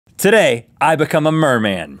Today, I become a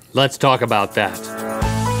merman. Let's talk about that.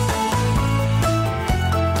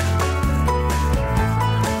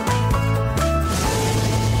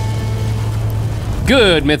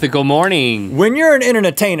 Good mythical morning. When you're an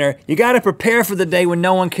entertainer, you gotta prepare for the day when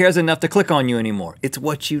no one cares enough to click on you anymore. It's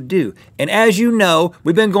what you do. And as you know,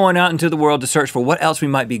 we've been going out into the world to search for what else we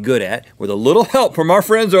might be good at with a little help from our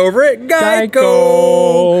friends over at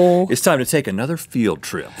Geico. It's time to take another field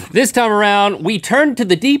trip. This time around, we turn to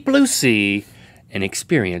the deep blue sea and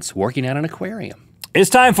experience working at an aquarium. It's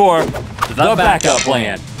time for the backup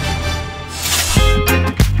plan.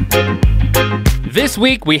 This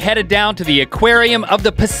week, we headed down to the Aquarium of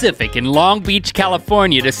the Pacific in Long Beach,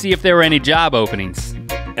 California to see if there were any job openings.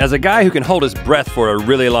 As a guy who can hold his breath for a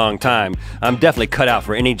really long time, I'm definitely cut out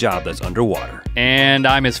for any job that's underwater. And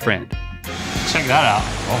I'm his friend. Check that out.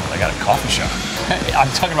 Oh, they got a coffee shop. I'm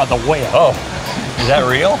talking about the whale. Oh, is that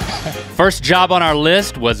real? First job on our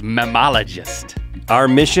list was mammologist. Our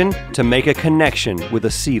mission, to make a connection with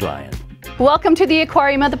a sea lion. Welcome to the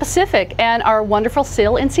Aquarium of the Pacific and our wonderful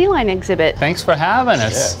seal and sea lion exhibit. Thanks for having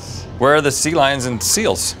us. Yes. Where are the sea lions and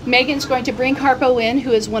seals? Megan's going to bring Harpo in,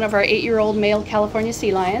 who is one of our 8-year-old male California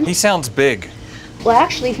sea lions. He sounds big. Well,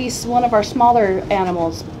 actually, he's one of our smaller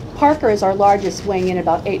animals. Parker is our largest, weighing in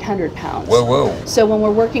about 800 pounds. Whoa, whoa. So when we're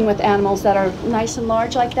working with animals that are nice and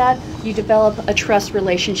large like that, you develop a trust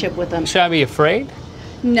relationship with them. Should I be afraid?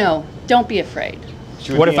 No, don't be afraid.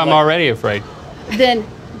 What if I'm already afraid? Then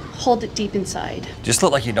hold it deep inside. Just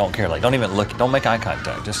look like you don't care. Like, don't even look. Don't make eye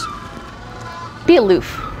contact. Just Be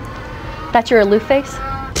aloof. That's your aloof face?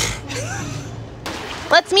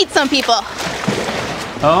 Let's meet some people.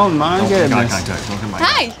 Oh my goodness. make eye contact. Don't make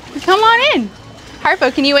Hi, come on in.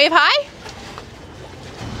 Harpo, can you wave hi?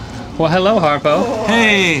 Well, hello, Harpo.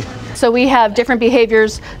 Hey. So we have different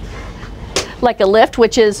behaviors, like a lift,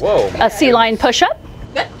 which is a sea lion push-up.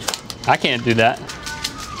 I can't do that.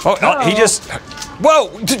 Oh, he just.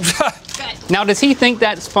 Whoa. Now, does he think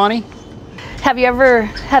that's funny? Have you ever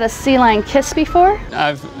had a sea lion kiss before?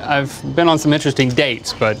 I've been on some interesting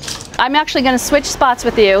dates, but I'm actually going to switch spots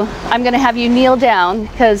with you. I'm going to have you kneel down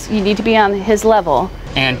because you need to be on his level.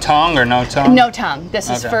 and tongue or no tongue? No tongue.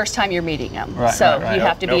 This is Okay. first time you're meeting him. Right, so right. you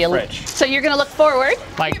have to No be a French. So you're going to look forward.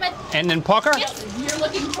 Like, and then pucker? Yes, you're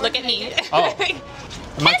looking. Look at me. Oh.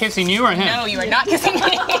 Am I kissing you or him? No, you are not kissing me.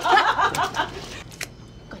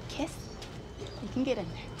 Good kiss. You can get in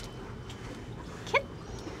there. Kiss.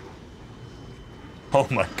 Oh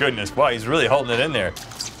my goodness, wow, he's really holding it in there.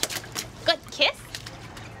 Good kiss.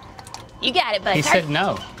 You got it, bud. He said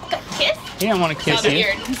no. Good kiss. He didn't want to kiss Saw the you.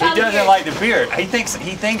 beard. He doesn't like the beard. He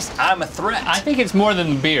thinks I'm a threat. I think it's more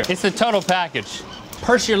than the beer. It's the total package.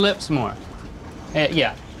 Purse your lips more.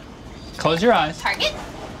 Yeah. Close your eyes. Target.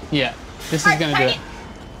 Yeah. This is gonna do it.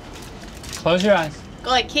 Close your eyes.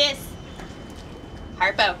 Good kiss.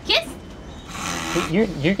 Harpo. Kiss.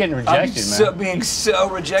 You're getting rejected, man. being so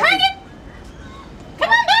rejected. Target. Come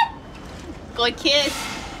on, bud. Good kiss.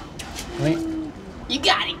 Wait. You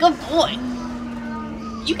got it. Good boy.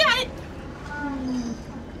 You got it. I'm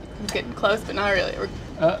getting close, but not really.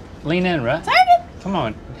 Lean in, Rhett. Target. Come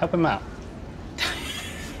on, help him out.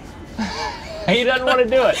 He doesn't want to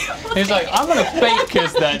do it. He's like, I'm gonna fake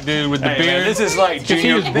kiss that dude with the Hey, beard. man, this is like 'cause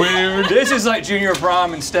junior. he was weird. This is like junior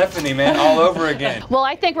prom and Stephanie, man, all over again. Well,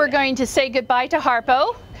 I think we're going to say goodbye to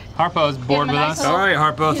Harpo. Harpo's bored Give him with a us. nice All right,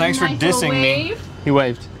 Harpo, thanks for dissing me. He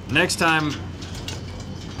waved. Next time,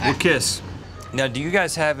 we'll kiss. Now, do you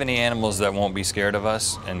guys have any animals that won't be scared of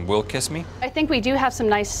us and will kiss me? I think we do have some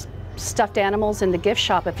nice stuffed animals in the gift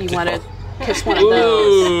shop if you want to kiss one of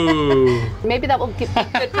those. Ooh. Maybe that will be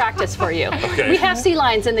good practice for you. Okay. We have sea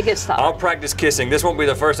lions in the gift shop. I'll practice kissing. This won't be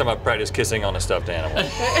the first time I've practiced kissing on a stuffed animal.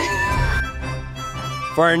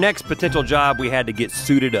 For our next potential job, we had to get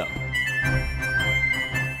suited up.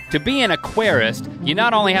 To be an aquarist, you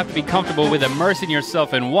not only have to be comfortable with immersing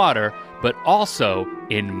yourself in water, but also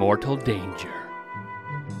in mortal danger.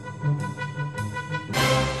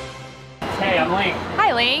 Hey, I'm Link.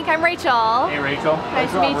 Hi Link, I'm Rachel. Hey, Rachel.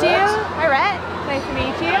 Nice to meet you. Hi Rhett. Nice to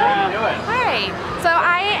meet you. How you doing? Hi. So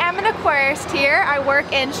I am an aquarist here. I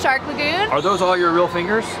work in Shark Lagoon. Are those all your real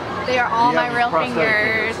fingers? They are all You have my real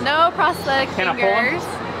prosthetic fingers. No prosthetic Can I pull 'em?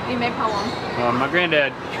 fingers. You may pull them. My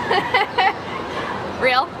granddad.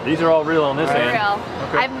 Real? These are all real on this For end. real.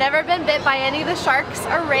 Okay. I've never been bit by any of the sharks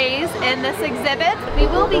or rays in this exhibit. We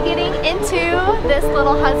will be getting into this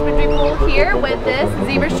little husbandry pool here with this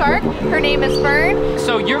zebra shark. Her name is Fern.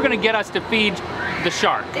 So you're gonna get us to feed the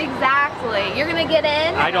shark. Exactly. You're gonna get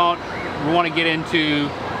in. I don't want to get into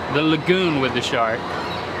the lagoon with the shark.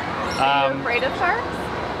 Are you afraid of sharks?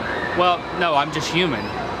 Well, no, I'm just human.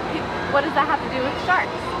 What does that have to do with sharks?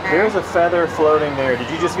 her. There's a feather floating there. Did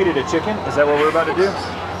you just feed it a chicken? Is that what we're about to do?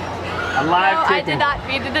 A live No, chicken. I did not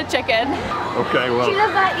feed it a chicken. Okay, well. She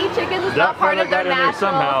does not eat chickens. It's not part of their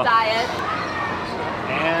natural diet.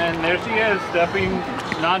 And there she is, stepping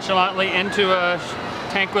nonchalantly into a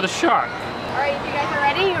tank with a shark. All right, if you guys are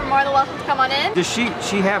ready, you're more than welcome to come on in. Does she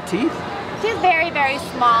have teeth? She has very, very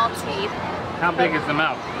small teeth. How big is the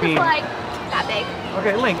mouth? It's like that big.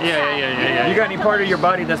 Okay, Link. Yeah. You got any part of your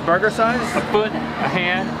body that's burger size? A foot, a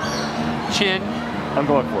hand, chin. I'm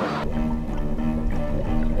going for it.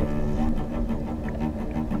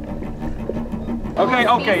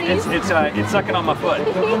 Okay, it's sucking on my foot.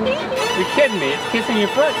 You're kidding me, it's kissing your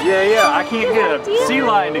foot. Yeah, I can't get a sea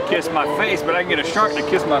lion to kiss my face, but I can get a shark to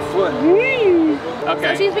kiss my foot. Okay.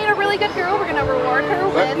 So she's being a really good girl. We're gonna reward her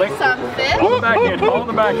with Link, some fish. hold the back end, hold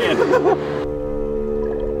the back end.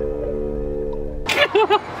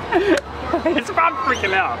 It's about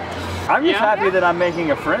freaking out. I'm just happy that I'm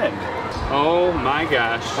making a friend. Oh my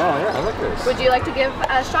gosh. Oh yeah, look at this. Would you like to give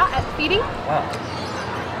a shot at feeding? Wow.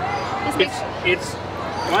 It's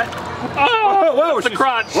what? Oh, whoa, it's a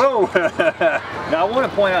crotch. Whoa. Now I want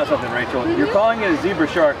to point out something, Rachel. You're calling it a zebra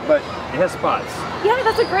shark, but it has spots. Yeah,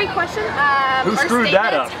 that's a great question. Who screwed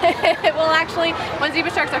that up? Well, actually, when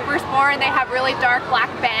zebra sharks are first born, they have really dark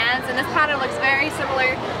black bands, and this pattern looks very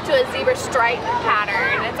similar to a zebra stripe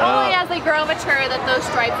pattern. It's only as they grow mature that those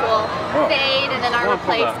stripes will fade and then are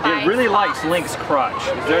replaced by It really spots. likes Link's crotch.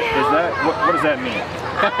 Is that what does that mean?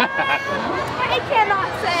 I cannot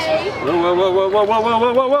say.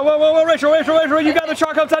 Whoa, Rachel, you got the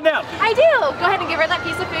shark upside down. I do. Go ahead and give her that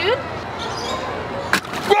piece of food.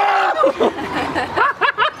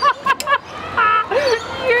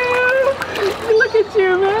 Look at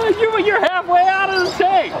you, man. You're halfway out of the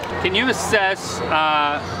tank. Can you assess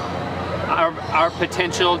our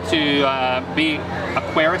potential to be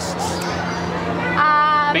aquarists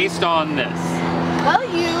based on this? Well,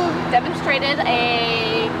 you demonstrated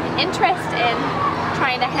a interest in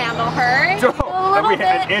trying to handle her.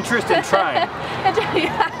 An interest in trying.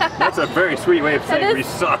 That's a very sweet way of saying we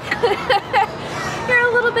suck. You're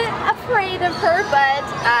a little bit afraid of her, but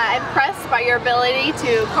impressed by your ability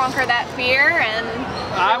to conquer that fear and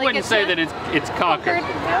I wouldn't say that it's conquered.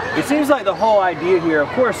 It seems like the whole idea here, of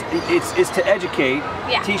course, it's to educate,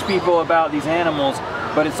 teach people about these animals,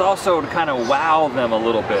 but it's also to kind of wow them a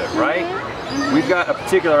little bit, right? We've got a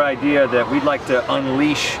particular idea that we'd like to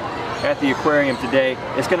unleash at the aquarium today.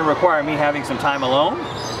 It's going to require me having some time alone,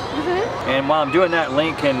 and while I'm doing that,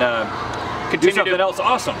 Link can do something else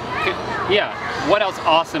awesome. Yeah. What else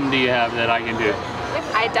awesome do you have that I can do?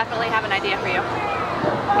 I definitely have an idea for you.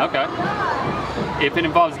 Okay. If it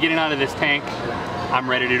involves getting out of this tank, I'm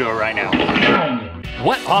ready to do it right now.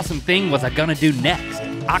 What awesome thing was I gonna do next?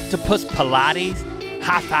 Octopus Pilates?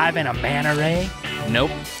 High-fiving a manta ray?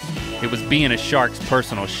 Nope. It was being a shark's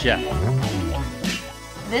personal chef.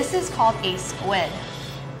 This is called a squid.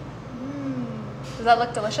 Does that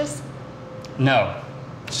look delicious? No.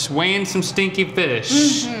 Just weighing some stinky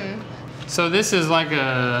fish. So this is like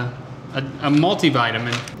a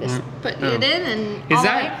multivitamin. Just put it in and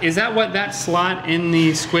Is that what that slot in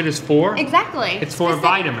the squid is for? Exactly. It's for a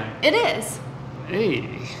vitamin. It is. Hey,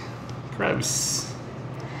 gross.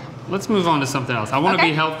 Let's move on to something else. I want to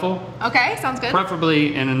be helpful. Okay, sounds good.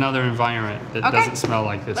 Preferably in another environment that doesn't smell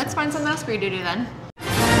like this. Let's find something else for you to do then.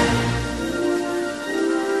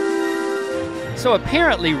 So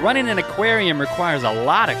apparently running an aquarium requires a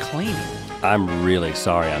lot of cleaning. I'm really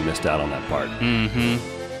sorry I missed out on that part.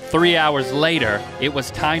 3 hours later, it was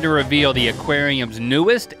time to reveal the aquarium's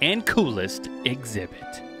newest and coolest exhibit.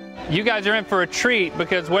 You guys are in for a treat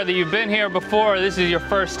because whether you've been here before or this is your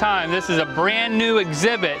first time, this is a brand new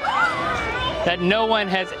exhibit that no one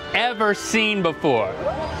has ever seen before.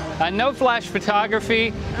 No flash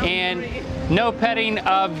photography and no petting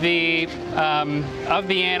of the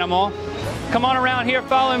animal. Come on around here,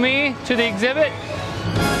 follow me to the exhibit.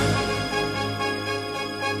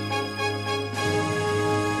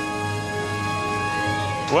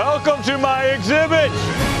 Welcome to my exhibit.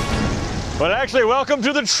 Well, actually, welcome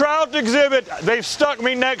to the trout exhibit. They've stuck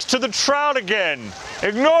me next to the trout again.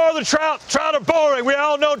 Ignore the trout. Trout are boring. We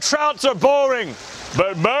all know trouts are boring,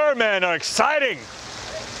 but mermen are exciting.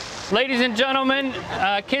 Ladies and gentlemen,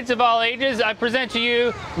 kids of all ages, I present to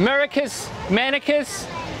you Mericus manicus,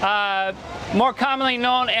 more commonly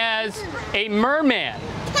known as a merman.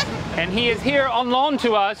 And he is here on loan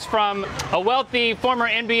to us from a wealthy former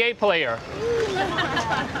NBA player.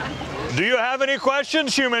 Do you have any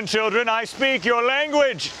questions, human children? I speak your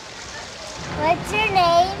language. What's your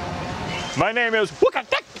name? My name is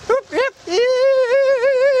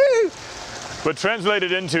but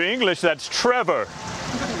translated into English, that's Trevor.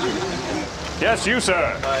 Yes, you,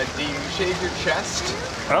 sir. Do you shave your chest?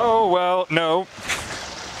 Oh, well, no.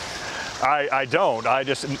 I don't.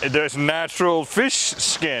 There's natural fish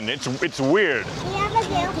skin. It's weird. Do you have a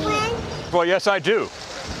girlfriend? Well, yes, I do.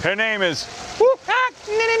 Her name is...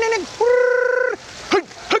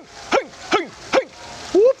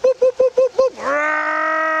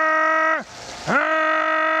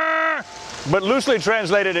 But loosely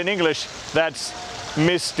translated in English, that's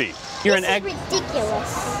Misty. You're This is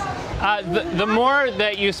ridiculous. The more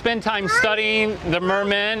that you spend time studying the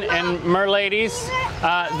mermen and merladies,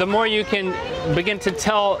 the more you can begin to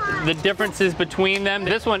tell the differences between them.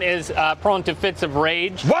 This one is prone to fits of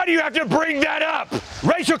rage. Why do you have to bring that up?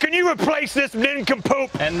 Rachel, can you replace this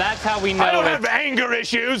nincompoop? And that's how we know I don't have anger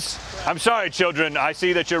issues. I'm sorry, children. I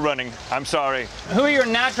see that you're running. I'm sorry. Who are your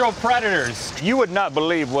natural predators? You would not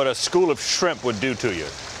believe what a school of shrimp would do to you.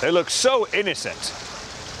 They look so innocent.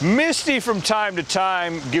 Misty from time to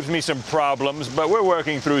time gives me some problems, but we're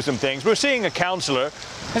working through some things. We're seeing a counselor.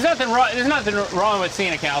 There's nothing wrong with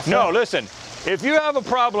seeing a counselor. No, listen, if you have a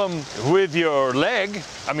problem with your leg,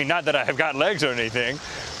 I mean, not that I have got legs or anything,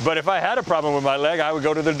 but if I had a problem with my leg, I would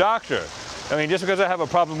go to the doctor. I mean, just because I have a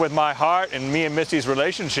problem with my heart and me and Misty's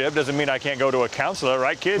relationship doesn't mean I can't go to a counselor,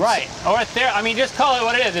 right, kids? Right, or I mean, just call it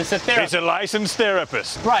what it is. It's a therapist. It's a licensed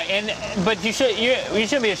therapist. Right, but you shouldn't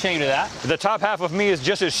be ashamed of that. The top half of me is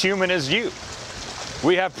just as human as you.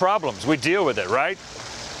 We have problems. We deal with it, right?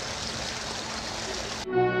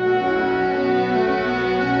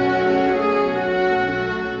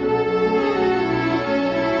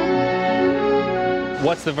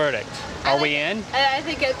 What's the verdict? Are we in? I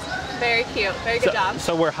think it's very cute. Very good job.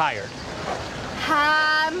 So we're hired.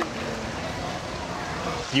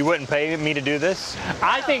 You wouldn't pay me to do this?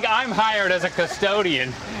 I think I'm hired as a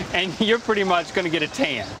custodian, and you're pretty much gonna get a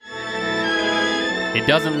tan. It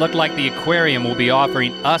doesn't look like the aquarium will be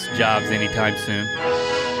offering us jobs anytime soon.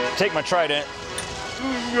 Take my trident.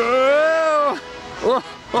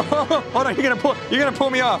 Hold on, you're gonna pull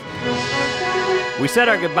me off. We said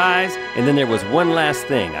our goodbyes, and then there was one last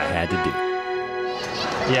thing I had to do.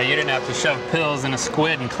 Yeah, you didn't have to shove pills in a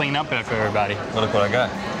squid and clean up after everybody. Well, look what I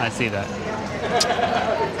got. I see that.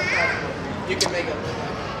 You can make it.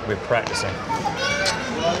 We're practicing.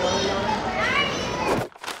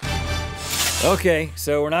 Okay,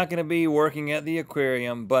 so we're not gonna be working at the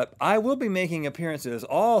aquarium, but I will be making appearances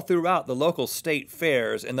all throughout the local state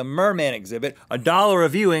fairs and the Merman exhibit, $1 a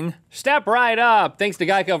viewing. Step right up. Thanks to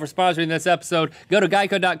Geico for sponsoring this episode. Go to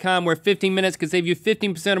geico.com where 15 minutes can save you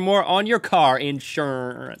 15% or more on your car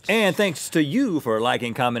insurance. And thanks to you for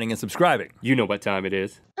liking, commenting, and subscribing. You know what time it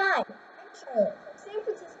is. Hi, I'm Charlotte from San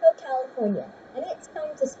Francisco, California, and it's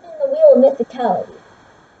time to spin the wheel of mythicality.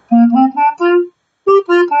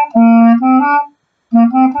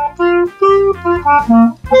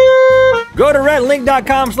 Go to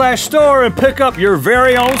rhettlink.com/store and pick up your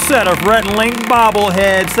very own set of Rhett Link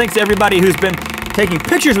bobbleheads. Thanks to everybody who's been taking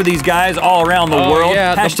pictures with these guys all around the world.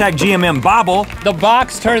 Yeah, Hashtag GMM Bobble. The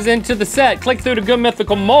box turns into the set. Click through to Good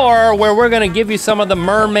Mythical More, where we're gonna give you some of the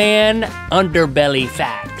Merman underbelly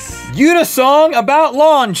facts. Unisong about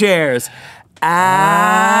lawn chairs.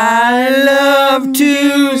 I love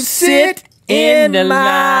to sit in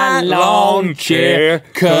my lawn chair,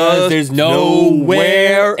 'cause there's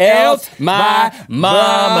nowhere else my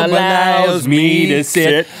mama allows me to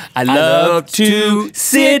sit. I love to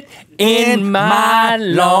sit in my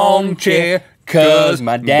lawn chair, 'cause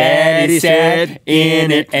my daddy sat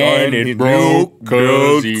in it and it broke,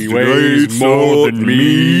 'cause he weighs more than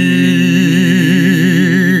me.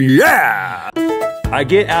 Yeah! I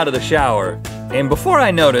get out of the shower, and before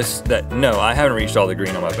I notice that, no, I haven't reached all the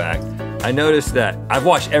green on my back, I noticed that I've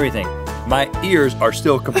washed everything. My ears are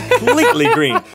still completely green.